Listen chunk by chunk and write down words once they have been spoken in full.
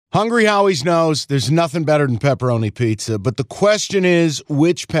Hungry Howie's knows there's nothing better than pepperoni pizza, but the question is,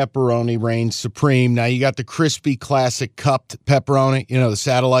 which pepperoni reigns supreme? Now, you got the crispy, classic cupped pepperoni, the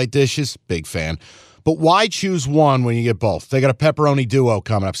satellite dishes, big fan. But why choose one when you get both? They got a pepperoni duo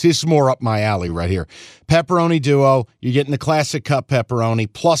coming up. See, this is more up my alley right here. Pepperoni duo, you're getting the classic cup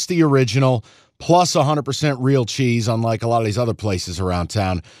pepperoni, plus the original, plus 100% real cheese, unlike a lot of these other places around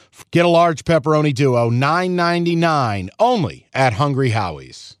town. Get a large pepperoni duo, $9.99, only at Hungry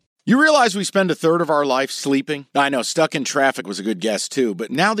Howie's. You realize we spend a third of our life sleeping? I know, stuck in traffic was a good guess too, but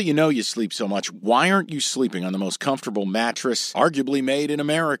now that you know you sleep so much, why aren't you sleeping on the most comfortable mattress arguably made in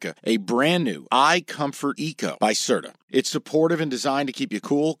America? A brand new iComfort Eco by Serta. It's supportive and designed to keep you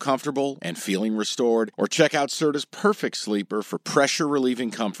cool, comfortable, and feeling restored. Or check out Serta's Perfect Sleeper for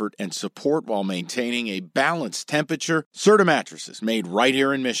pressure-relieving comfort and support while maintaining a balanced temperature. Serta mattresses made right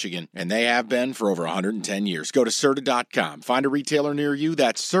here in Michigan, and they have been for over 110 years. Go to Serta.com. Find a retailer near you.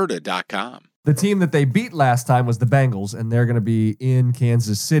 That's Serta.com. The team that they beat last time was the Bengals, and they're going to be in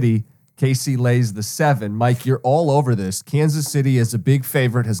Kansas City. KC lays the 7. Mike, you're all over this. Kansas City is a big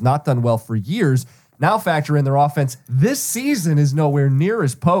favorite, has not done well for years. Now factor in their offense. This season is nowhere near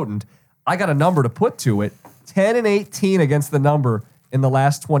as potent. I got a number to put to it. 10-18 against the number in the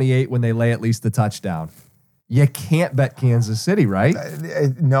last 28 when they lay at least a touchdown. You can't bet Kansas City, right?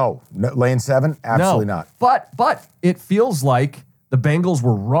 No. Laying 7? Absolutely not. But it feels like the Bengals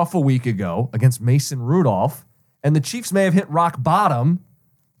were rough a week ago against Mason Rudolph, and the Chiefs may have hit rock bottom,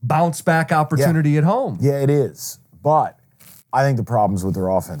 bounce back opportunity at home. Yeah, it is. But I think the problems with their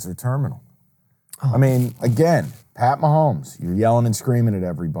offense are terminal. I mean, again, Pat Mahomes, you're yelling and screaming at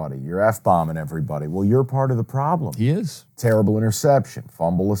everybody. You're F-bombing everybody. Well, you're part of the problem. He is. Terrible interception,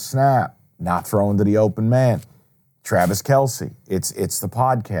 fumble a snap, not throwing to the open man. Travis Kelce, it's the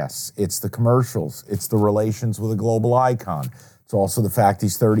podcasts, it's the commercials, it's the relations with a global icon. It's also the fact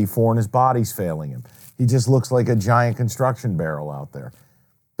he's 34 and his body's failing him. He just looks like a giant construction barrel out there.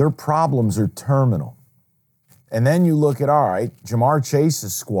 Their problems are terminal. And then you look at, all right, Jamar Chase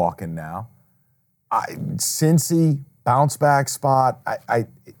is squawking now. Cincy, bounce back spot.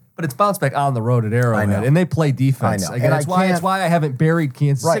 But it's bounce back on the road at Arrowhead, and they play defense. I know. Again, that's why I haven't buried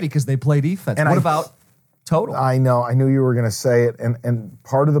Kansas City, because they play defense. And what about total? I know. I knew you were going to say it. And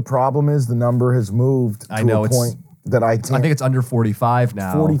part of the problem is the number has moved to a point that I think it's under 45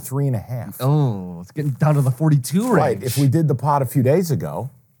 now. 43.5. Oh, it's getting down to the 42 range. Right. If we did the pod a few days ago,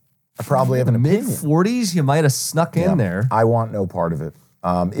 I probably have an opinion. Mid-40s, you might have snuck in there. I want no part of it.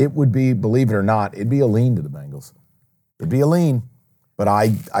 It would be, believe it or not, it'd be a lean to the Bengals. It'd be a lean, but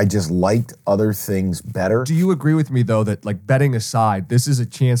I just liked other things better. Do you agree with me, though, that, like, betting aside, this is a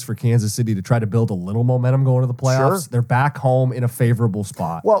chance for Kansas City to try to build a little momentum going to the playoffs? Sure. They're back home in a favorable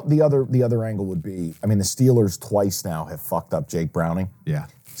spot. Well, the other angle would be, I mean, the Steelers twice now have fucked up Jake Browning. Yeah.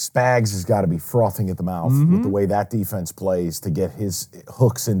 Spags has got to be frothing at the mouth with the way that defense plays to get his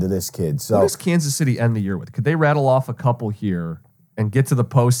hooks into this kid. So, what does Kansas City end the year with? Could they rattle off a couple here and get to the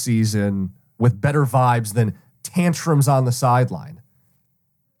postseason with better vibes than tantrums on the sideline?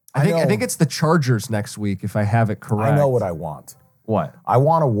 I think it's the Chargers next week, if I have it correct. I know what I want. What? I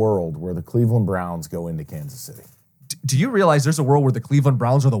want a world where the Cleveland Browns go into Kansas City. Do you realize there's a world where the Cleveland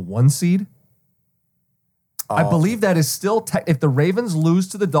Browns are the 1 seed? I believe that is still if the Ravens lose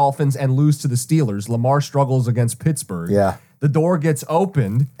to the Dolphins and lose to the Steelers, Lamar struggles against Pittsburgh. Yeah. The door gets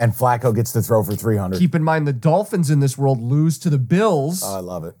opened. And Flacco gets to throw for 300. Keep in mind the Dolphins in this world lose to the Bills. Oh, I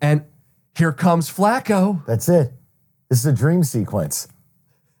love it. And here comes Flacco. That's it. This is a dream sequence.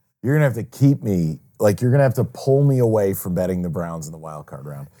 You're going to have to keep me, like, you're going to have to pull me away from betting the Browns in the wild card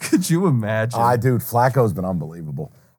round. Could you imagine? Dude, Flacco's been unbelievable.